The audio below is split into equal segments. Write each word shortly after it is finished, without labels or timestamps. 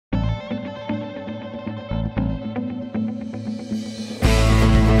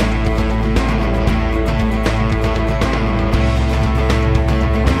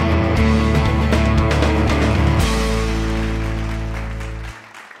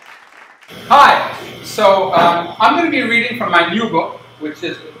Hi, so I'm going to be reading from my new book, which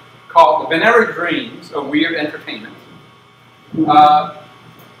is called Venera Dreams, A Weird Entertainment.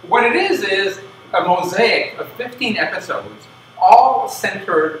 What it is a mosaic of 15 episodes, all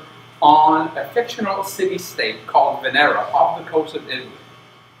centered on a fictional city-state called Venera, off the coast of Italy.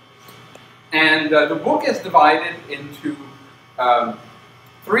 And the book is divided into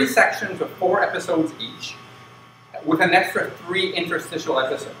 3 sections of 4 episodes each, with an extra 3 interstitial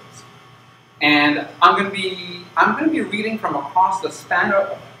episodes. And I'm going to be reading from across the span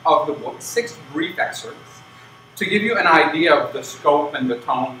of the book 6 brief excerpts to give you an idea of the scope and the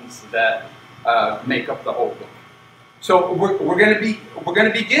tones that make up the whole book. So we're going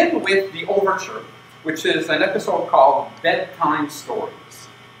to begin with the overture, which is an episode called Bedtime Stories.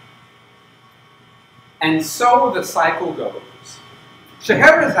 And so the cycle goes.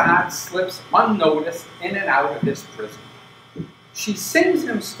 Scheherazade slips unnoticed in and out of his prison. She sings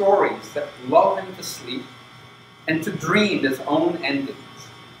him stories that lull him to sleep and to dream his own endings.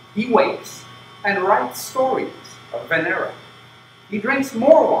 He wakes and writes stories of Venera. He drinks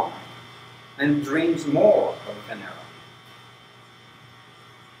more wine and dreams more of Venera.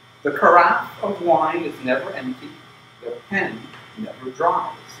 The carafe of wine is never empty. The pen never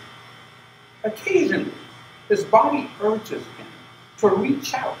dries. Occasionally, his body urges him to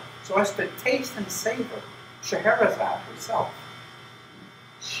reach out so as to taste and savor Scheherazade herself.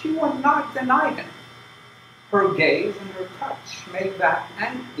 She will not deny him. Her gaze and her touch make that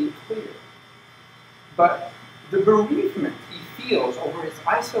amply clear. But the bereavement he feels over his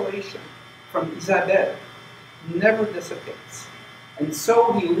isolation from Isabelle never dissipates, and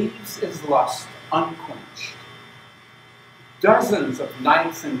so he leaves his lust unquenched. Dozens of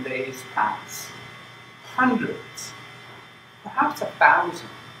nights and days pass, hundreds, perhaps 1,000,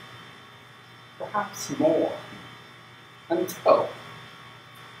 perhaps more, until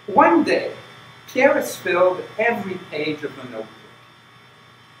one day, Pierre has filled every page of the notebook.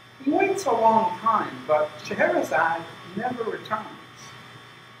 He waits a long time, but Scheherazade never returns.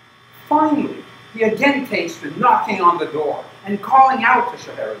 Finally, he again takes to knocking on the door and calling out to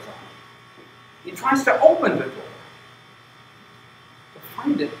Scheherazade. He tries to open the door, to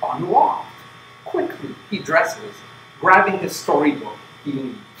find it unlocked. Quickly, he dresses. Grabbing his storybook, he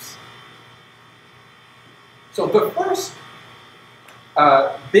leaves. So the first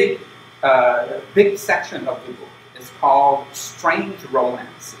big section of the book is called Strange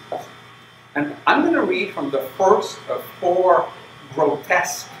Romances. And I'm going to read from the first of 4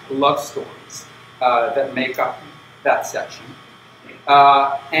 grotesque love stories that make up that section.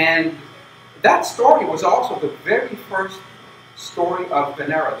 And that story was also the very first story of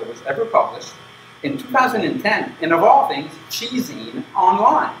Venera that was ever published in 2010, and of all things, ChiSeries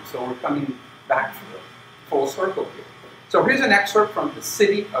online. So we're coming back to the full circle here. So here's an excerpt from The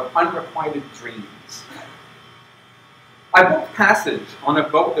City of Unrequited Dreams. I booked passage on a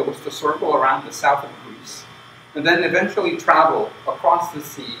boat that was to circle around the south of Greece, and then eventually travel across the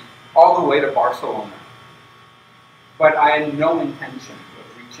sea all the way to Barcelona. But I had no intention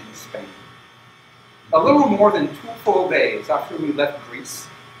of reaching Spain. A little more than 2 full days after we left Greece,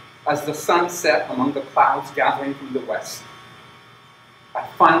 as the sun set among the clouds gathering from the west, I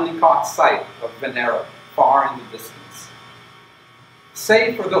finally caught sight of Venera far in the distance.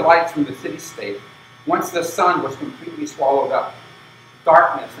 Save for the lights from the city-state, once the sun was completely swallowed up,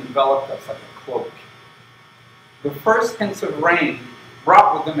 darkness enveloped us like a cloak. The first hints of rain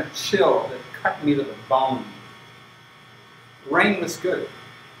brought with them a chill that cut me to the bone. Rain was good.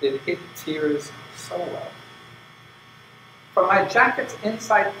 It hid tears so well. From my jacket's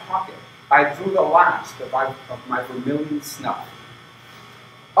inside pocket, I drew the last of my vermilion snuff.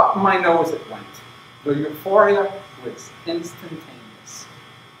 Up my nose it went. The euphoria was instantaneous.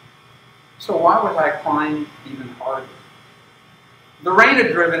 So why was I crying even harder? The rain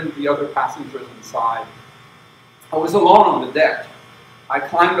had driven the other passengers inside. I was alone on the deck. I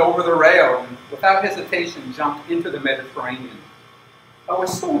climbed over the rail and without hesitation jumped into the Mediterranean. I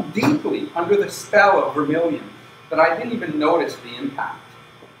was so deeply under the spell of vermilion that I didn't even notice the impact.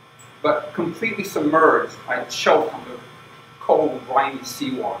 But completely submerged, I choked on the cold, briny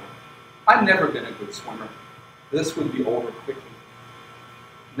seawater. I'd never been a good swimmer. This would be over quickly.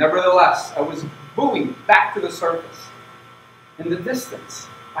 Nevertheless, I was buoyed back to the surface. In the distance,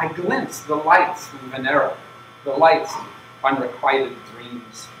 I glimpsed the lights from Venera, the lights of unrequited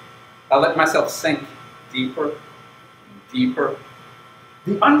dreams. I let myself sink deeper and deeper.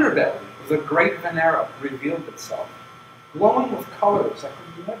 The underbelly of the great Venera revealed itself, glowing with colors I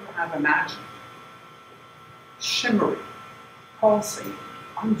could never have imagined. Shimmering, pulsating,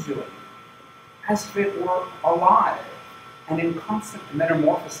 undulating, as if it were alive and in constant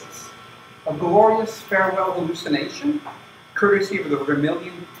metamorphosis. A glorious farewell hallucination, courtesy of the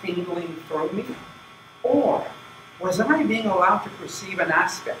vermilion tingling through me? Or was I being allowed to perceive an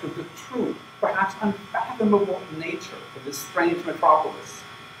aspect of the true, perhaps unfathomable nature of this strange metropolis?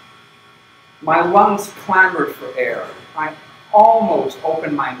 My lungs clamored for air. I almost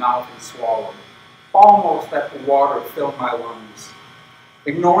opened my mouth and swallowed, almost let the water fill my lungs.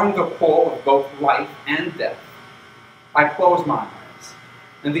 Ignoring the pull of both life and death, I closed my eyes,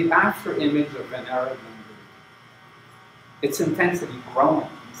 and the after-image of Venera lingered, its intensity growing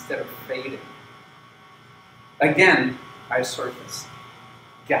instead of fading. Again, I surfaced,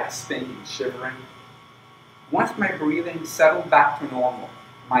 gasping and shivering. Once my breathing settled back to normal,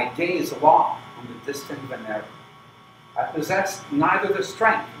 my gaze locked on the distant Venera. I possessed neither the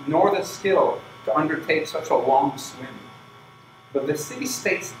strength nor the skill to undertake such a long swim, but the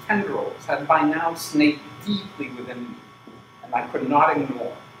city-state's tendrils had by now snaked deeply within me, and I could not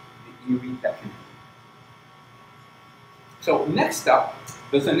ignore the eerie beckoning. So next up,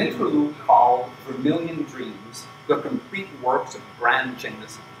 there's an interlude called Venera Dreams, the complete works of Brand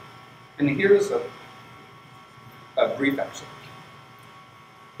Jameson. And here's a brief excerpt.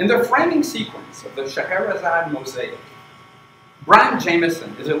 In the framing sequence of the Scheherazade mosaic, Brand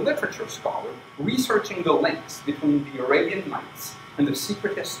Jameson is a literature scholar researching the links between the Arabian Nights and the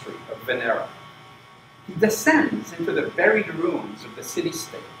secret history of Venera. He descends into the buried ruins of the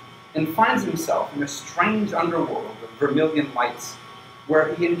city-state and finds himself in a strange underworld of vermilion lights,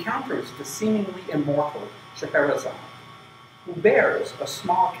 where he encounters the seemingly immortal Scheherazade, who bears a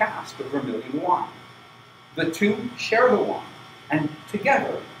small cask of vermilion wine. The two share the wine, and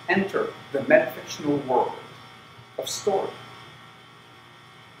together enter the metafictional world of story.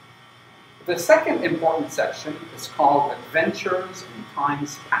 The second important section is called Adventures in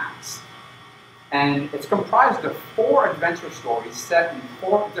Times Past, and it's comprised of 4 adventure stories set in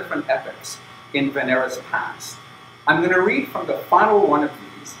 4 different epochs in Venera's past. I'm going to read from the final one of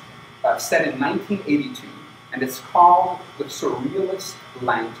these, set in 1982, and it's called The Surrealist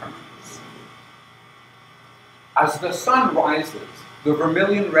Lanterns. As the sun rises, the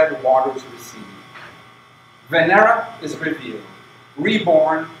vermilion-red waters recede. Venera is revealed,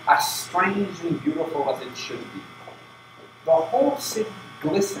 reborn as strange and beautiful as it should be. The whole city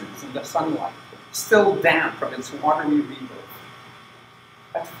glistens in the sunlight, still damp from its watery rebirth.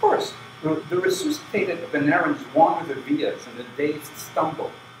 At first, the resuscitated Venerans wander the villas and the dazed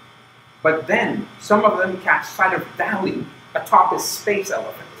stumble. But then, some of them catch sight of Dali atop his space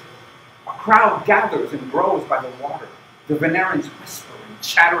elephant. A crowd gathers and grows by the water. The Venerans whisper and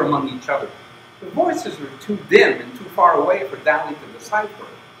chatter among each other. The voices are too dim and too far away for Dali to decipher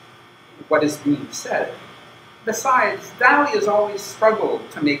what is being said. Besides, Dali has always struggled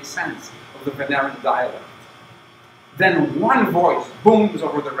to make sense of the Veneran dialect. Then one voice booms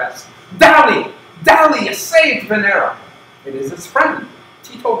over the rest. Dali! Dali has saved Venera! It is his friend,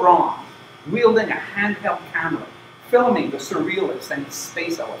 Tito Braun, wielding a handheld camera, filming the surrealist and his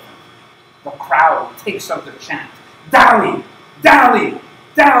space elephant. The crowd takes up the chant, Dali! Dali!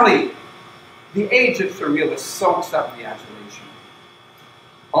 Dali! The aged surrealist soaks up the adulation,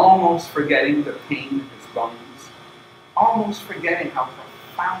 almost forgetting the pain in his bones, almost forgetting how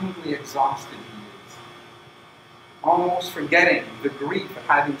profoundly exhausted he is, almost forgetting the grief of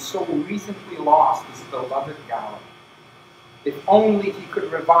having so recently lost his beloved Gala. If only he could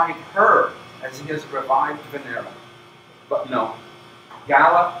revive her as he has revived Venera. But no,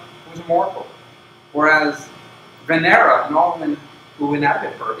 Gala was mortal, whereas Venera and all men who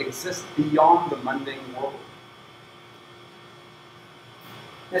inhabit her exist beyond the mundane world.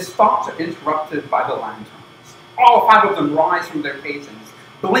 His thoughts are interrupted by the lanterns. All 5 of them rise from their casings,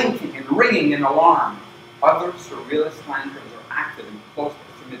 blinking and ringing in alarm. Other surrealist lanterns are active in close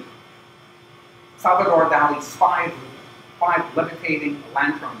proximity. Salvador Dali's five levitating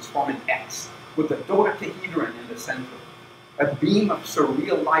lanterns form an X, with the dodecahedron in the center. A beam of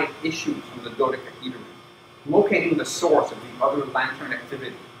surreal light issues from the dodecahedron, locating the source of the other lantern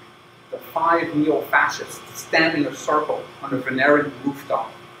activity. The 5 neo-fascists stand in a circle on a Veneran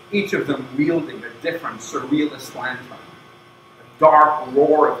rooftop, each of them wielding a different surrealist lantern. A dark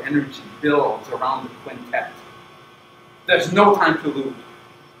roar of energy builds around the quintet. There's no time to lose.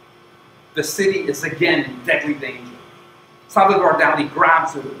 The city is again in deadly danger. Salvador Dali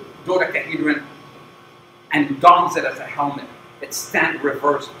grabs the dodecahedron and dons it as a helmet. Its stand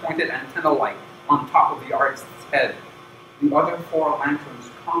reverse, pointed antenna-like on top of the artist's head. The other 4 lanterns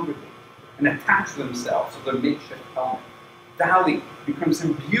congregate and attach themselves to the makeshift helmet. Dali becomes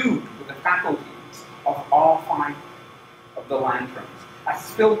imbued with the faculties of all 5 of the lanterns,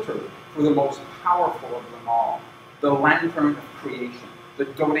 as filtered through the most powerful of them all, the lantern of creation, the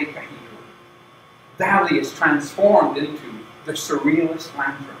dodecahedron, Dali is transformed into the surrealist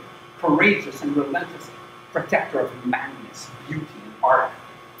lantern, courageous and relentless protector of madness, beauty, and art.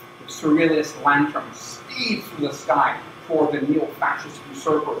 The surrealist lantern speeds through the sky toward the neo-fascist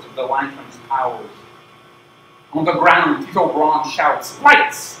usurpers of the lantern's powers. On the ground, Tito Braun shouts,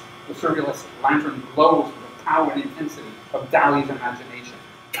 "Lights!" The surrealist lantern glows with the power and intensity of Dali's imagination.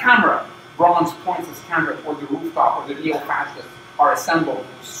 "Camera!" Braun points his camera toward the rooftop where the neo-fascists are assembled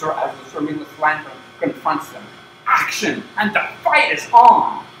as the surrealist lantern confronts them. Action! And the fight is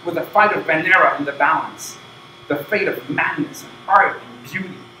on! With the fight of Venera in the balance. The fate of madness and art and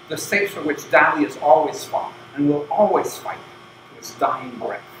beauty, the stakes for which Dali has always fought and will always fight to his dying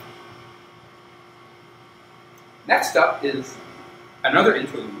breath. Next up is another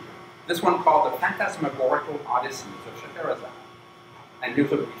interlude, this one called The Phantasmagorical Odysseys of Scheherazade. And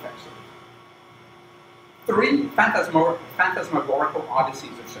here's a brief excerpt. 3 Phantasmagorical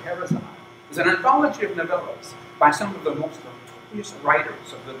Odysseys of Scheherazade is an anthology of novellas by some of the most notorious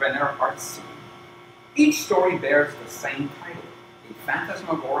writers of the Venera art scene. Each story bears the same title, A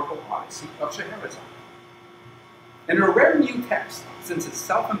Phantasmagorical Odyssey of Scheherazade. In a rare new text since his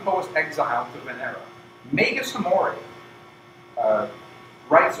self-imposed exile to Venera, Magus Amore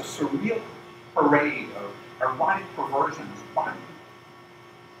writes a surreal parade of erotic perversions,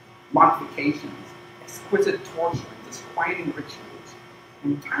 modifications, exquisite torture, and disquieting rituals.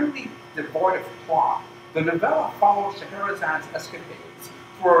 Entirely devoid of plot, the novella follows Scheherazade's escapades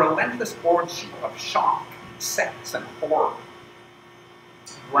through a relentless orgy of shock, sex, and horror.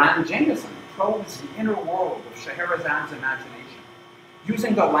 Graham Jameson probes the inner world of Scheherazade's imagination.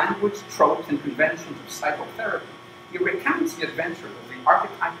 Using the language, tropes, and conventions of psychotherapy, he recounts the adventures of the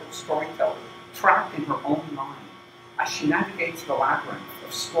archetypal storyteller trapped in her own mind as she navigates the labyrinth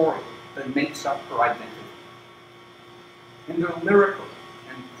of story that makes up her identity. In the lyrical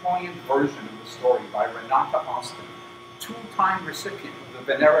and poignant version of the story by Renata Austin, 2-time recipient of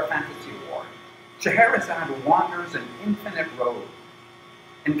the Venera Fantasy Award, Scheherazade wanders an infinite road,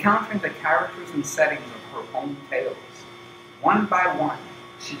 encountering the characters and settings of her own tales. One by one,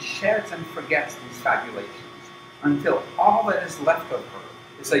 she sheds and forgets these fabulations until all that is left of her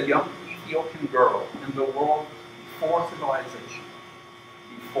is a young Ethiopian girl in the world before civilization,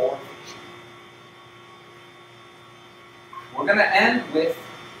 before fiction. We're going to end with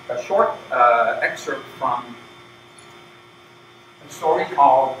a short excerpt from a story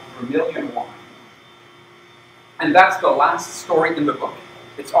called Vermilion Wine. And that's the last story in the book.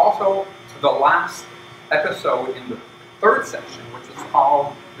 It's also the last episode in the 3rd section, which is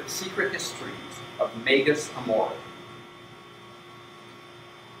called The Secret Histories of Magus Amore.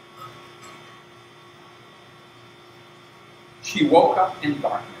 She woke up in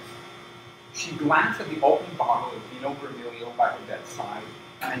darkness. She glanced at the open bottle of Vino Vermilio by her bedside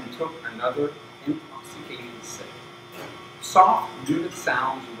and took another intoxicating sip. Soft, muted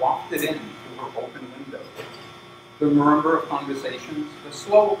sounds wafted in through her open window. The murmur of conversations, the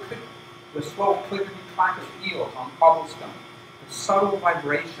slow clickety clack of heels on cobblestone, the subtle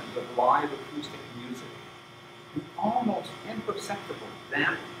vibrations of live acoustic music, the almost imperceptible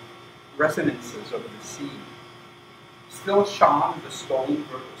damp resonances of the sea. Still shod in the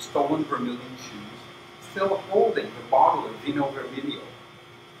stolen vermilion shoes, still holding the bottle of Vino Vermilio,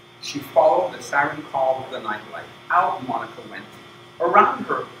 she followed the siren call of the nightlight. Out Monica went. Around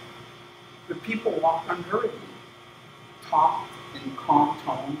her, the people walked unhurriedly, talked in calm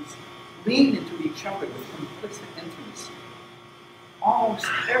tones, leaned into each other with complicit intimacy. Almost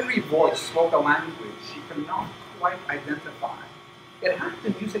every voice spoke a language she could not quite identify. It had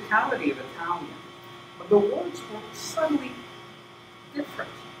the musicality of Italian, but the words were suddenly different,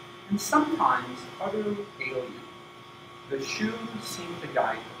 and sometimes utterly alien. The shoes seemed to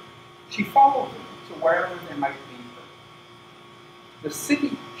guide her. She followed them to wherever they might lead her. The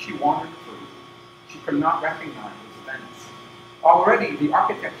city she wandered through, she could not recognize as Venice. Already the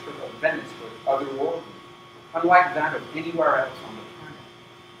architecture of Venice was otherworldly, unlike that of anywhere else on the planet.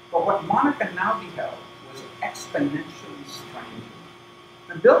 But what Monica now beheld was exponentially strange.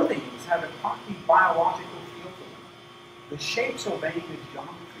 The buildings had a partly biological feel to them, the shapes obeying a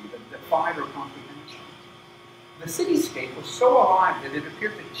geometry that defied her comprehension. The cityscape was so alive that it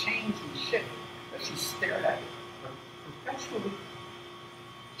appeared to change and shift as she stared at it, a perpetually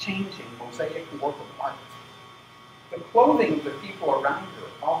changing mosaic work of art. The clothing of the people around her,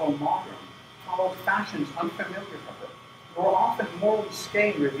 although modern, followed fashions unfamiliar to her, and were often more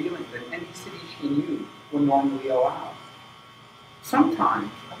risque and revealing than any city she knew would normally allow.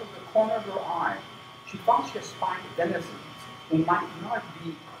 Sometimes, out of the corner of her eye, she thought she espied denizens who might not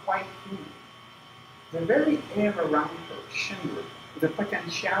be quite human. The very air around her shimmered with the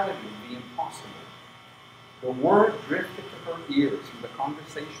potentiality of the impossible, The word drifted to her ears from the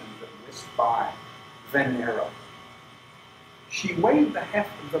conversations that whisked by. Venera. She weighed the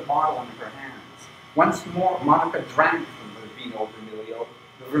heft of the bottle in her hands. Once more, Monica drank from the Vino Vermilio,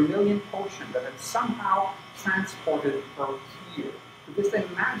 the vermilion potion that had somehow transported her here, to this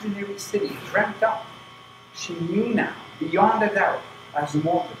imaginary city dreamt up. She knew now, beyond a doubt, as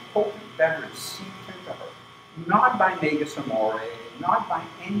more of the potent beverage seeped into her, not by Negus Amore, not by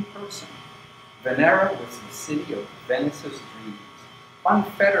any person. Venera was the city of Venice's dreams,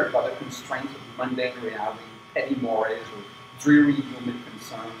 unfettered by the constraints of mundane reality, petty mores, or dreary human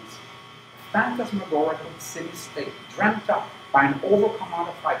concerns. A phantasmagorical city-state dreamt up by an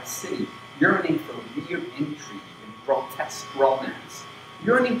overcommodified city yearning for weird intrigue and grotesque romance,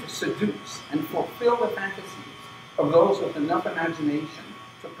 yearning to seduce and fulfill the fantasies of those with enough imagination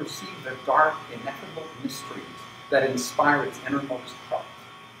to perceive the dark, ineffable mysteries that inspire its innermost heart.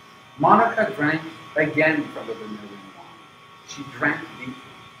 Monica drank again from the vermilion wine. She drank deeply,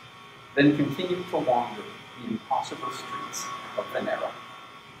 then continued to wander the impossible streets of Venera.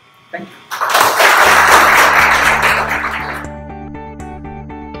 Thank you.